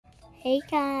Hey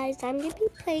guys, I'm gonna be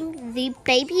playing the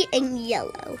baby in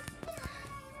yellow.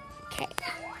 Okay.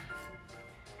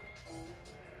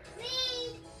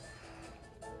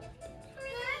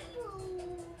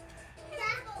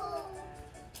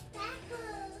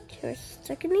 You're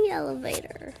stuck in the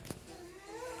elevator.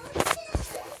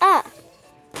 Ah.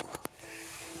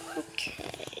 Okay.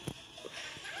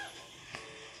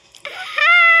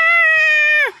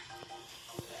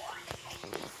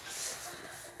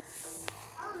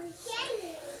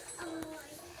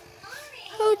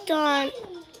 Hold on.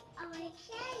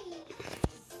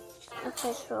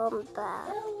 Okay, so I'm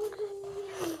back.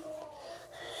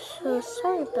 So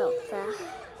sorry about that.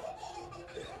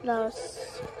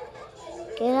 Let's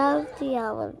get out of the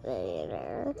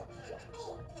elevator.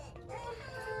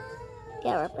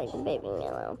 Yeah, we're playing the baby in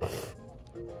yellow.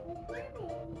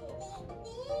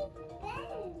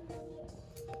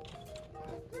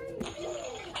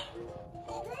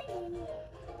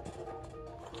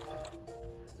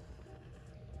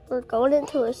 We're going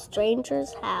into a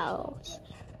stranger's house.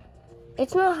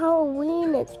 It's not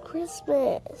Halloween, it's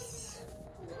Christmas.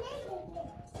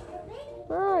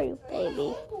 Where are you,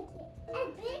 baby?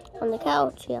 On the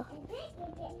couch, yeah.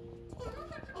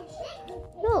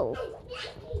 No.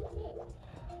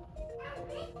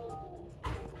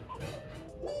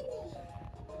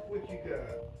 What you got?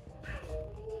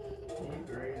 You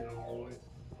crazy, boy.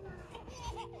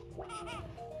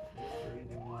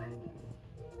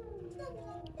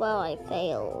 Well, I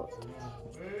failed.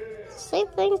 Say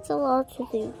thanks a lot to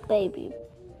the baby.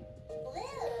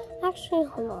 Actually,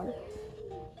 hold on.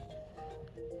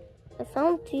 I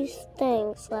found these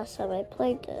things last time I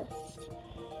played this.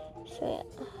 So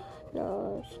yeah.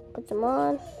 No, just put them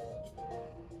on.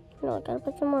 No, I gotta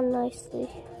put them on nicely.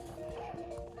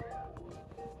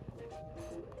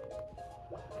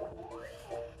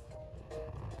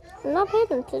 I'm not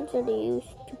paying attention to you,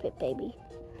 stupid baby.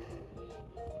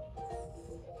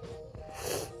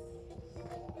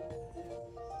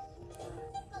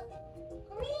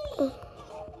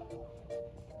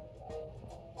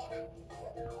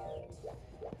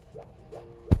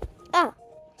 Ah,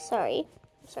 sorry.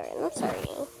 I'm not sorry.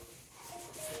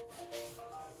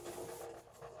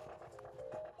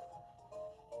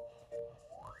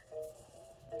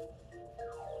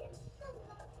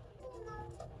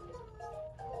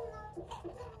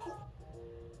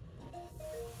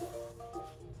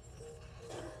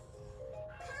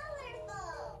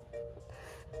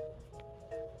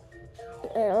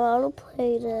 I don't want to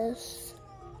play this.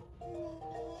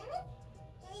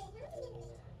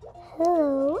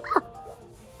 Hello. Ah,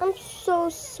 I'm so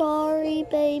sorry,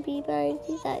 baby.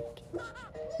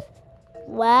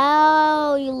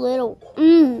 Wow, you little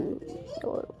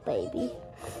baby.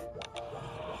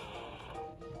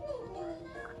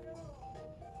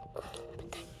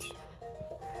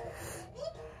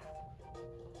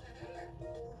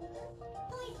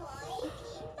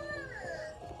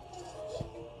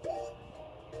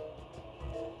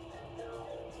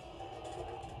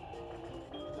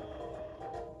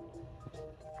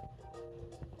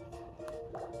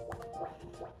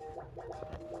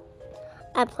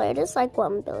 I played this like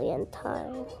 1 billion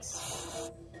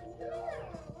times.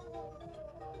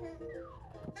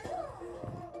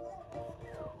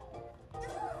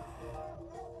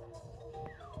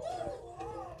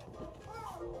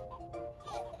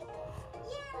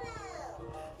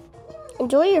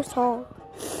 Enjoy your song.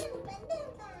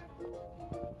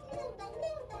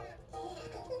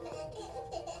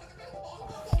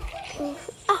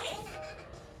 Ah.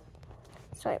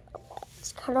 Sorry about that.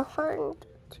 It's kind of hard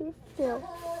to feel.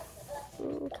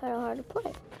 Kind of hard to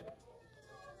play.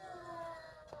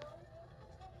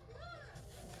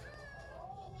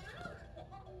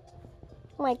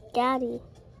 My daddy.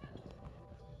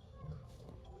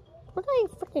 Where did I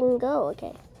freaking go?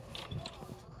 Okay.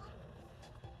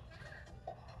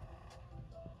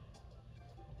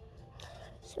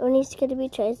 So when he's gonna be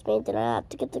chased me, then I have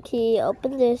to get the key,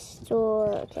 open this door.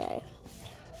 Okay.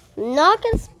 I'm not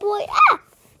gonna spoil. Ah!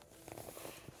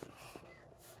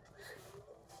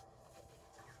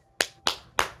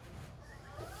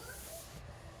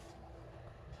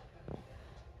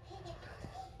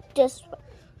 Just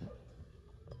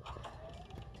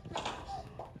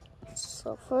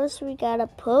so first we gotta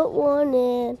put one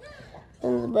in,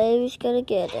 and the baby's gonna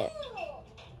get it.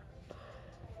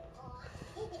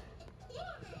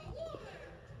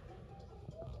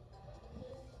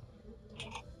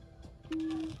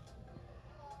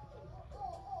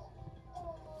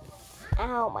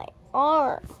 Ow, my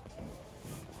arm.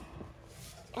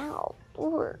 Ow,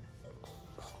 Lord.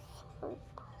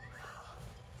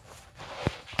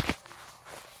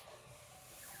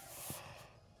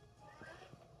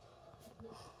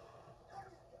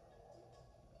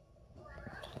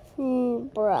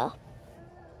 Bruh.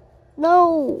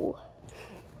 No.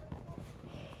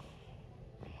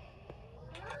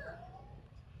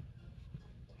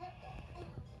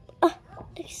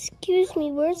 Excuse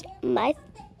me, where's my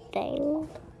thing?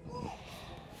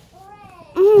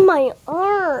 My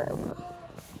arm.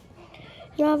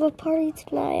 You have a party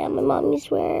tonight at my mom's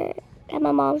work.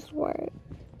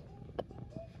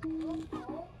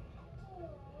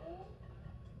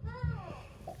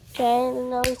 Okay,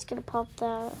 now he's gonna pop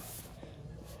that.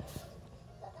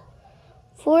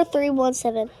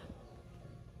 4317.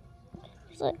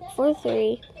 It's like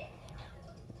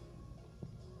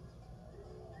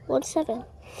 4317.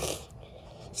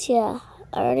 So yeah,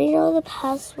 I already know the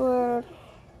password.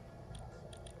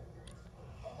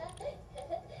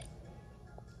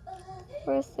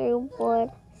 Four, three,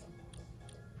 one.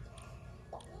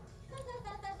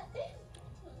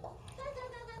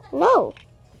 No.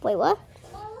 Wait, what?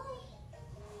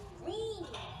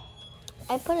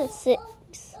 I put a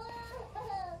 6.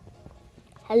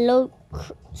 Hello,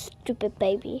 stupid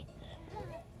baby.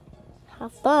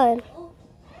 Have fun.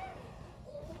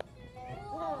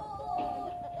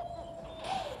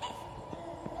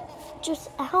 Just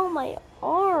ow, my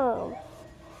arm.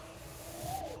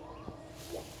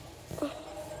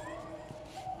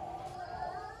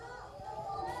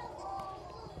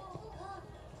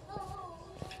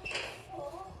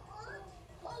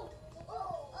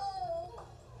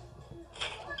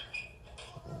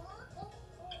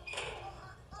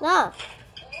 Nah.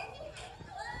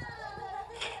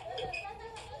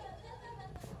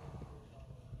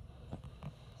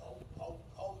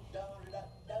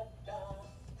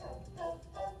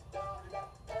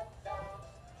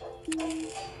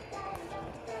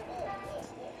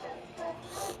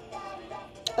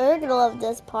 You're gonna love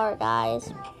this part,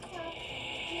 guys.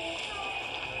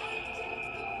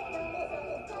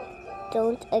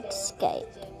 Don't escape.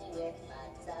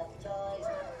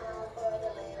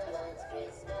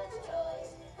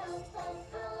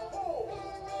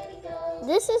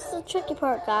 This is the tricky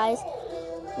part, guys.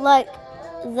 Like,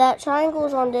 that triangle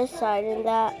is on this side and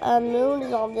that moon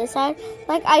is on this side.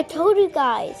 Like I told you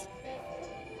guys.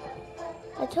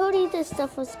 I told you this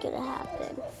stuff was gonna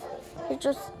happen. It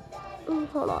just,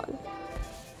 hold on.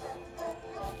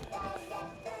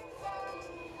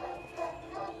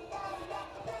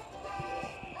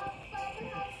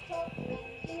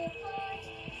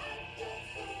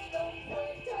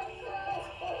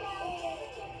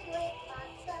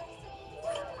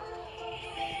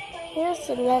 Here's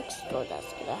the next door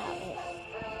that's gonna happen.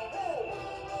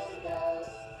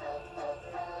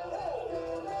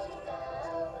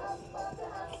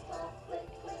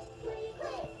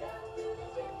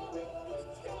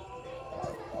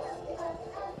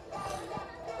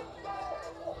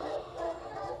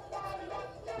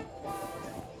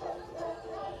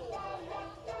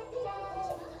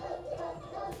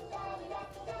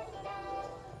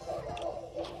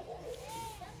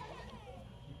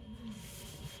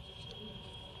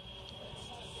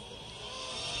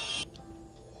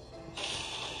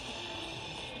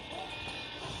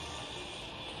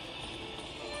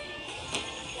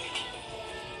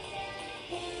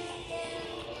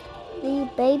 The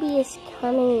baby is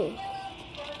coming.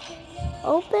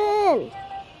 Open.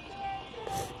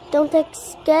 Don't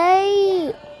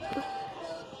escape.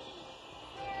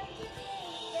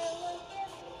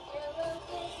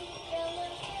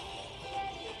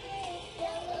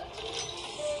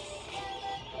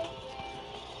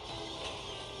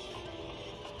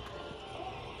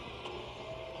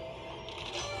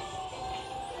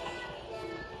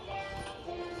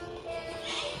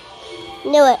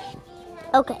 Knew it.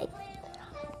 Okay.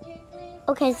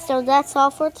 Okay, so that's all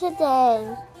for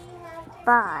today.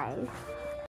 Bye.